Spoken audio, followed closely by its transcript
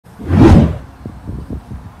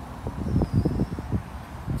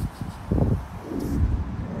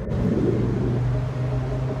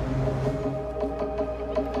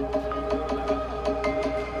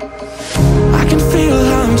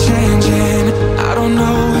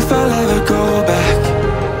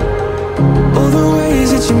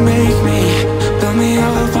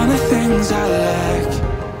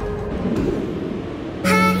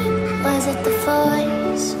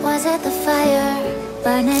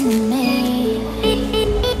something in me.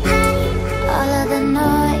 All of the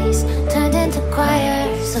noise turned into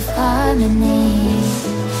choirs of harmony.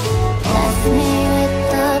 Left me with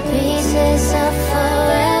the pieces of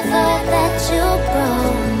forever that you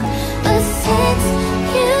broke. But since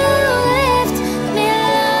you left me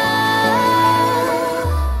low,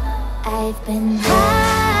 I've been high.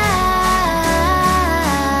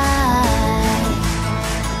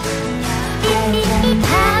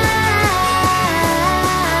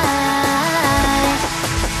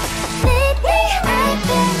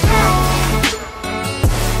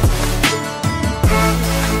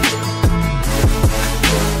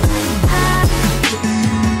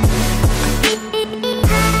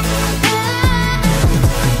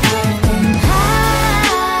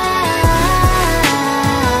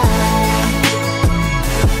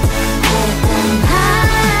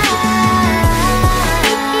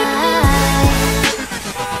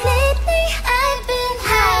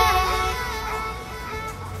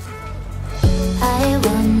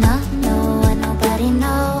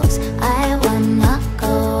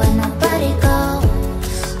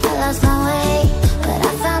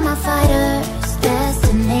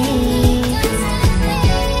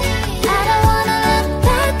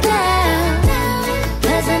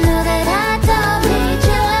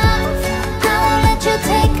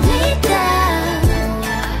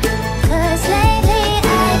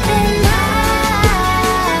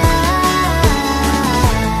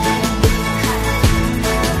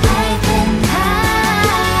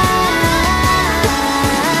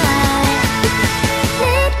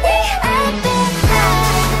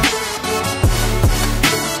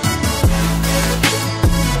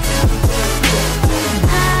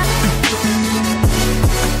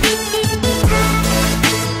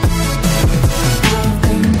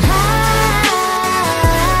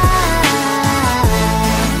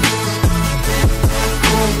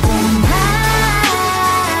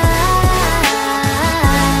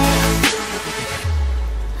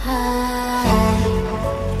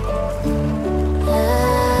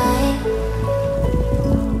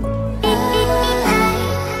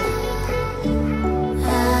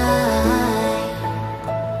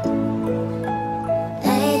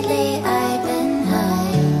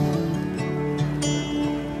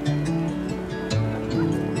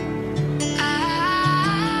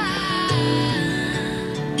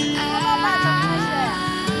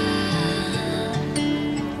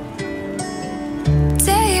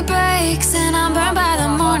 And I'm burned by the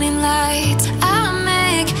morning light. I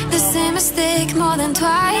make the same mistake more than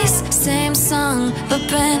twice. Same song, but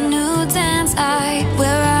brand new dance. I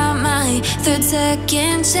wear out my third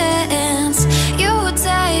second chance. You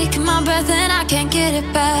take my breath and I can't get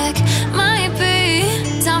it back. Might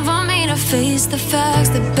be time for me to face the facts.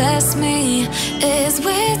 The best me is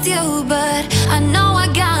with you, but I know I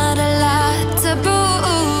got a lot to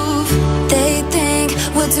prove. They think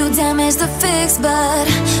we're too damaged to fix, but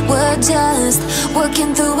we're just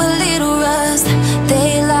working through a little rust.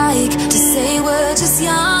 They like to say we're just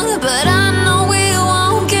young, but I know we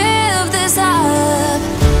won't give this up.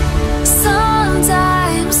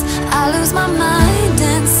 Sometimes I lose my mind,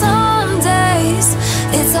 and some days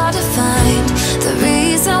it's hard to find the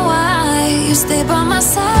reason why you stay by my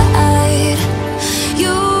side.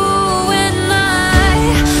 You and I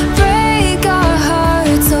break our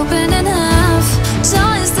hearts open in half,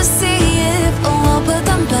 just to see if we'll put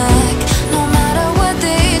them back. No matter what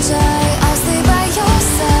they try, I'll stay by your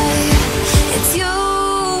side. It's you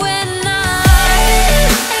and I.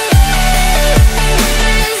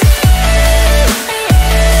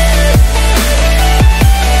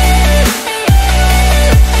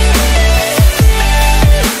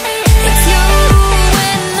 It's you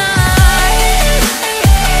and I.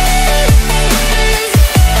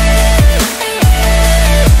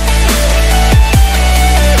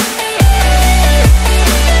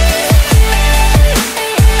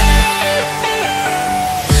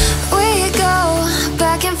 We go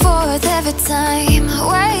back and forth every time,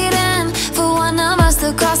 waiting for one of us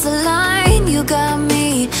to cross the line. You got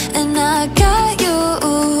me and I got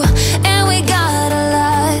you, and we got a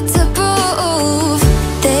lot to prove.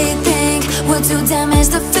 They think we're too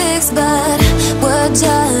damaged to fix, but we're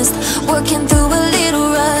just working through a little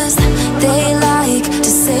rust. They like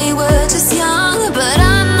to say we're just young, but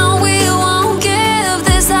I know we won't give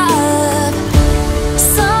this up.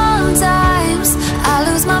 Sometimes I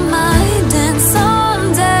lose my mind, and some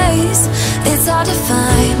days it's hard to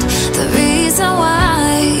find the reason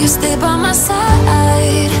why you stay by my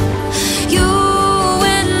side. You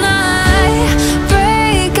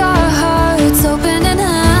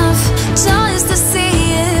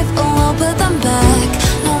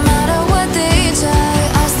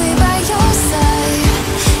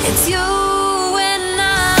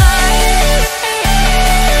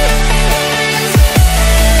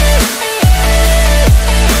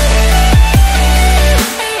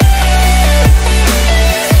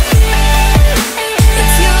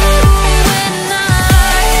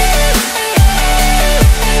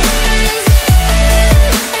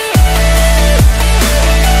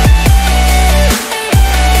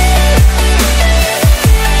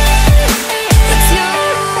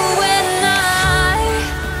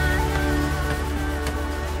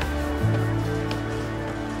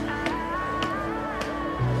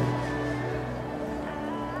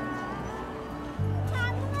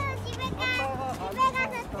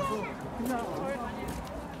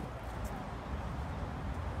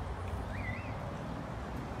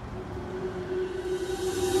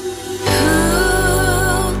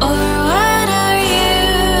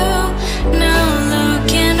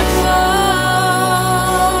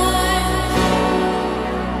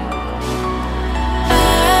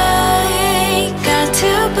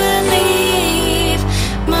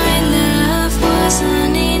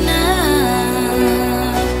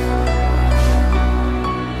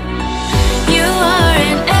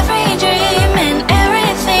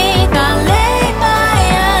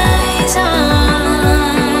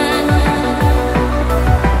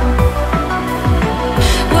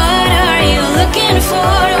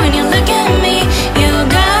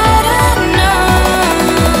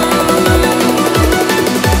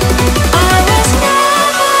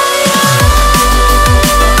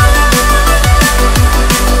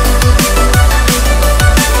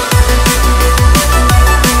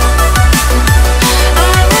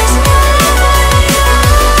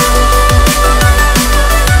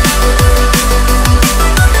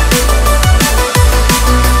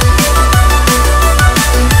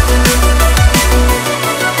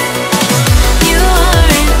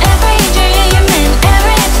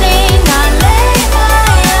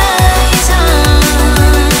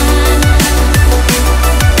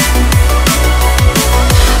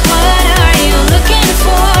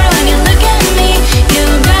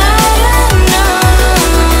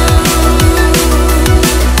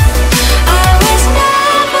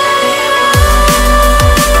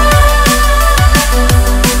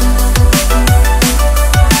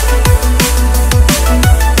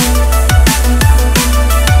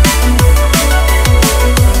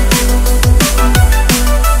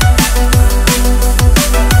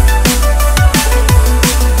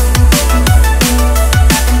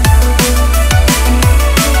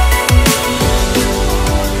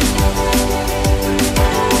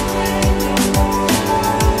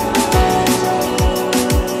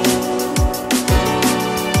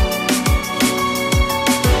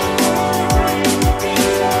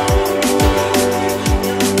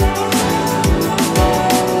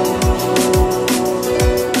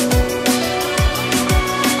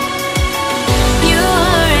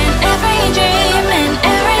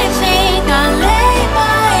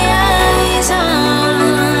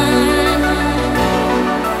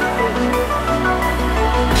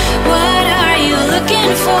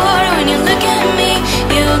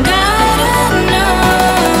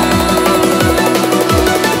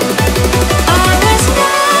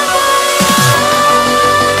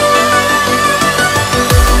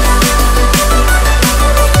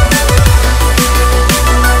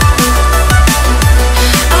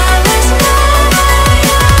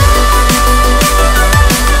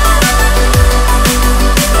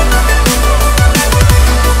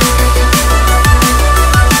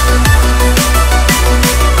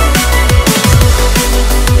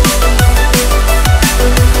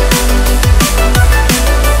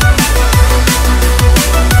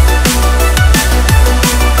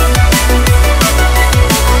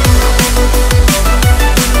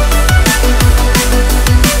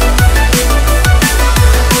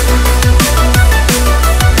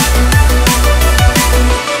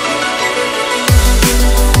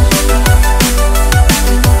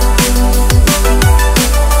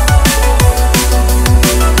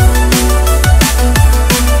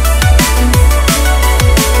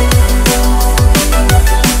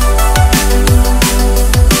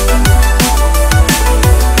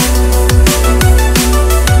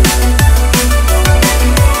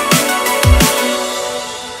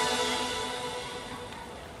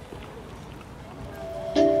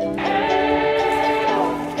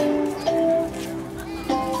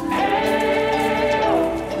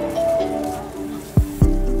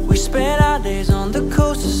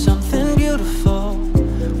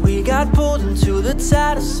the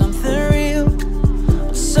tide of something real,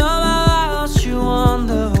 but somehow I lost you on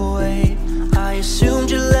the way. I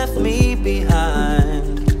assumed you left me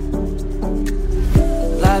behind.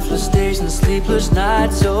 Lifeless days and sleepless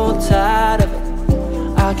nights, so tired of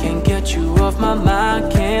it. I can't get you off my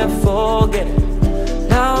mind, can't forget it.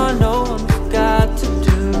 Now I know what I've got to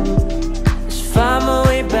do is find my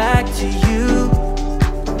way back to you.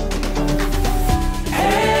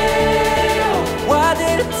 Hey, oh, why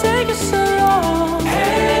did it take us so long?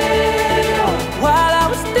 Hey, oh, while I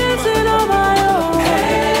was dancing on my own.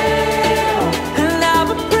 Hey, oh, and now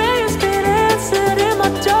my prayers been answered in my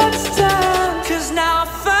darkest time, 'cause now I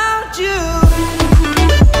found you.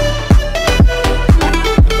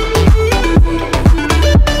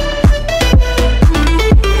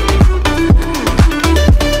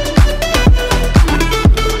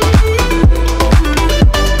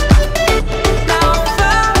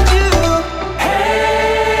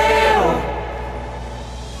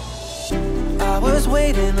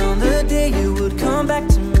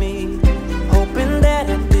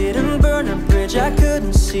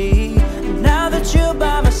 couldn't see.